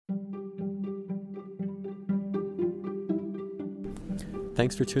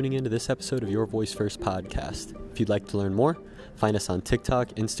Thanks for tuning in to this episode of Your Voice First podcast. If you'd like to learn more, find us on TikTok,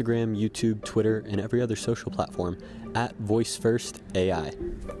 Instagram, YouTube, Twitter, and every other social platform at Voice First AI.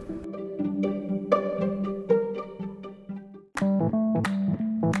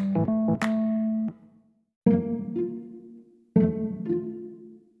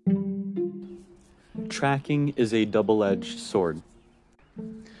 Tracking is a double-edged sword.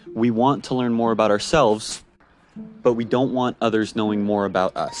 We want to learn more about ourselves, but we don't want others knowing more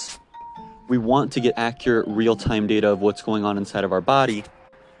about us. We want to get accurate real-time data of what's going on inside of our body,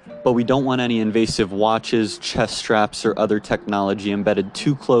 but we don't want any invasive watches, chest straps, or other technology embedded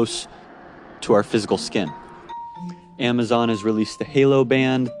too close to our physical skin. Amazon has released the Halo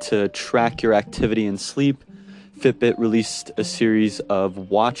Band to track your activity and sleep. Fitbit released a series of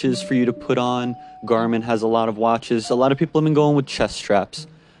watches for you to put on. Garmin has a lot of watches. A lot of people have been going with chest straps.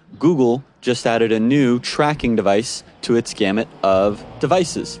 Google just added a new tracking device to its gamut of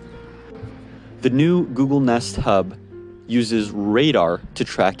devices. The new Google Nest Hub uses radar to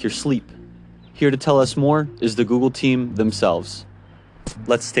track your sleep. Here to tell us more is the Google team themselves.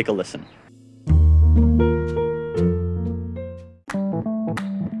 Let's take a listen.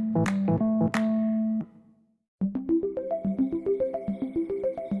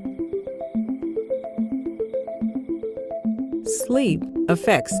 Sleep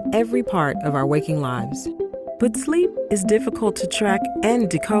affects every part of our waking lives. But sleep is difficult to track and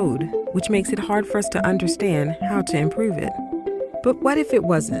decode, which makes it hard for us to understand how to improve it. But what if it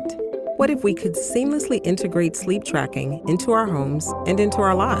wasn't? What if we could seamlessly integrate sleep tracking into our homes and into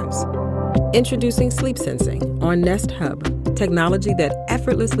our lives? Introducing Sleep Sensing on Nest Hub, technology that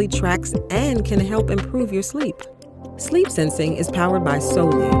effortlessly tracks and can help improve your sleep. Sleep Sensing is powered by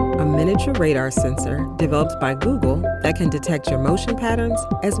Soli, a miniature radar sensor developed by Google that can detect your motion patterns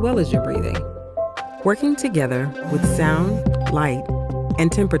as well as your breathing. Working together with sound, light,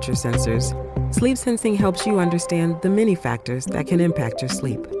 and temperature sensors, Sleep Sensing helps you understand the many factors that can impact your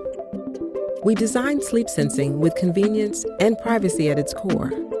sleep. We designed Sleep Sensing with convenience and privacy at its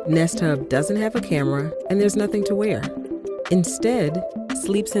core. Nest Hub doesn't have a camera and there's nothing to wear. Instead,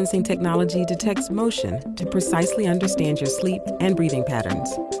 Sleep Sensing technology detects motion to precisely understand your sleep and breathing patterns,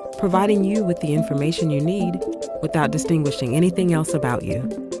 providing you with the information you need without distinguishing anything else about you.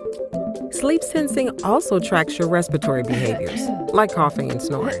 Sleep Sensing also tracks your respiratory behaviors, like coughing and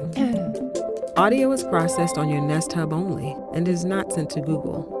snoring. Audio is processed on your Nest Hub only and is not sent to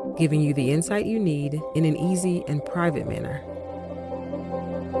Google, giving you the insight you need in an easy and private manner.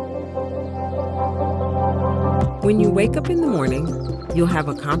 When you wake up in the morning, you'll have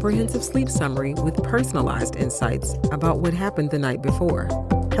a comprehensive sleep summary with personalized insights about what happened the night before,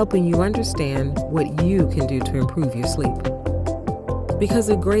 helping you understand what you can do to improve your sleep. Because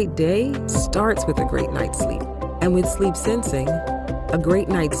a great day starts with a great night's sleep. And with Sleep Sensing, a great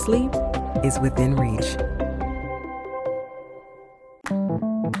night's sleep is within reach.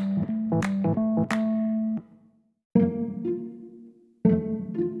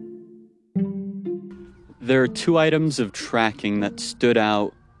 There are two items of tracking that stood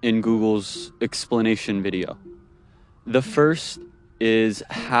out in Google's explanation video. The first is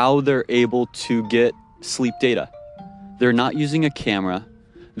how they're able to get sleep data. They're not using a camera.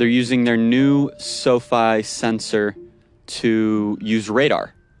 They're using their new SoFi sensor to use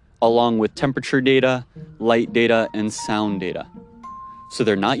radar, along with temperature data, light data, and sound data. So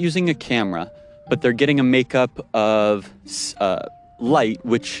they're not using a camera, but they're getting a makeup of light,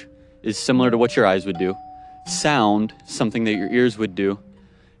 which is similar to what your eyes would do, sound, something that your ears would do,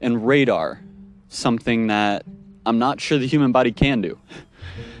 and radar, something that I'm not sure the human body can do.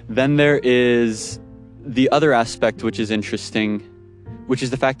 Then there is the other aspect, which is interesting, which is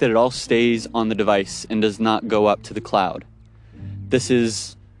the fact that it all stays on the device and does not go up to the cloud. This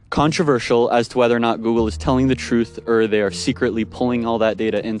is controversial as to whether or not Google is telling the truth or they are secretly pulling all that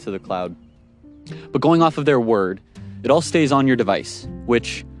data into the cloud. But going off of their word, it all stays on your device,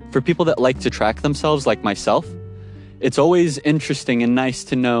 which for people that like to track themselves like myself, it's always interesting and nice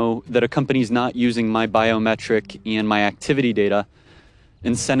to know that a company's not using my biometric and my activity data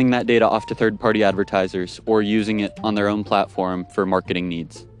and sending that data off to third-party advertisers or using it on their own platform for marketing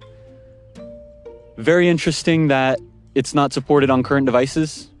needs. Very interesting that it's not supported on current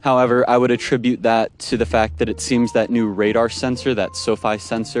devices. However, I would attribute that to the fact that it seems that new radar sensor, that SoFi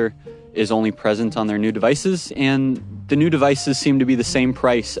sensor, is only present on their new devices, and the new devices seem to be the same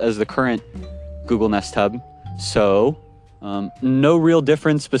price as the current Google Nest Hub. So, no real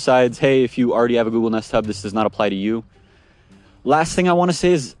difference besides, hey, if you already have a Google Nest Hub, this does not apply to you. Last thing I want to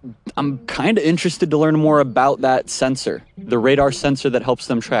say is I'm kind of interested to learn more about that sensor, the radar sensor that helps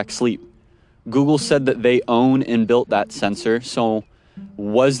them track sleep. Google said that they own and built that sensor, so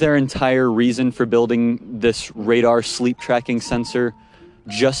Was their entire reason for building this radar sleep tracking sensor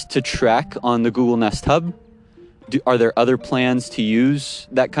just to track on the Google Nest Hub? Are there other plans to use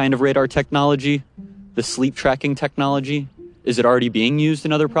that kind of radar technology, the sleep tracking technology? Is it already being used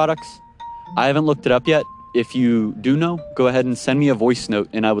in other products? I haven't looked it up yet. If you do know, go ahead and send me a voice note,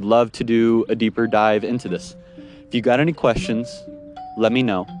 and I would love to do a deeper dive into this. If you got any questions, let me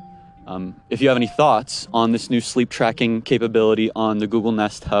know. If you have any thoughts on this new sleep tracking capability on the Google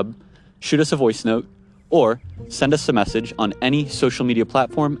Nest Hub, shoot us a voice note or send us a message on any social media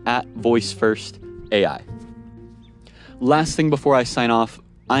platform at VoiceFirstAI. Last thing before I sign off,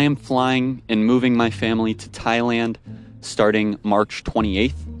 I am flying and moving my family to Thailand starting March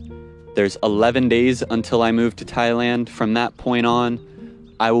 28th. There's 11 days until I move to Thailand. From that point on,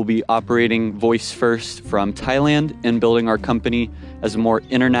 I will be operating Voice First from Thailand and building our company as a more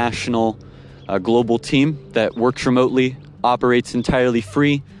international, global team that works remotely, operates entirely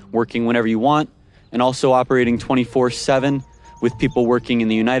free, working whenever you want, and also operating 24/7 with people working in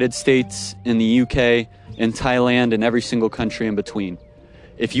the United States, in the UK, in Thailand, and every single country in between.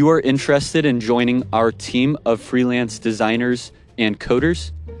 If you are interested in joining our team of freelance designers and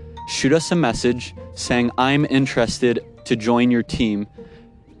coders, shoot us a message saying I'm interested to join your team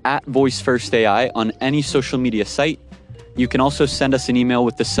at VoiceFirstAI on any social media site. You can also send us an email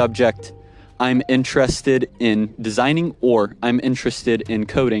with the subject, I'm interested in designing or I'm interested in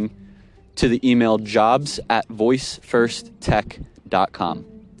coding, to the email jobs@voicefirsttech.com.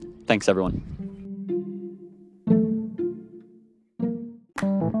 Thanks, everyone.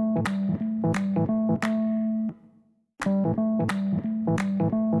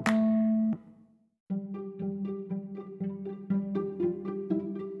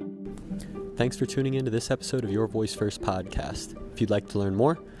 Thanks for tuning in to this episode of Your Voice First podcast. If you'd like to learn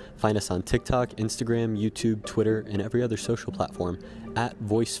more, find us on TikTok, Instagram, YouTube, Twitter, and every other social platform at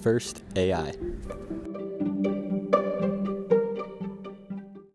VoiceFirstAI.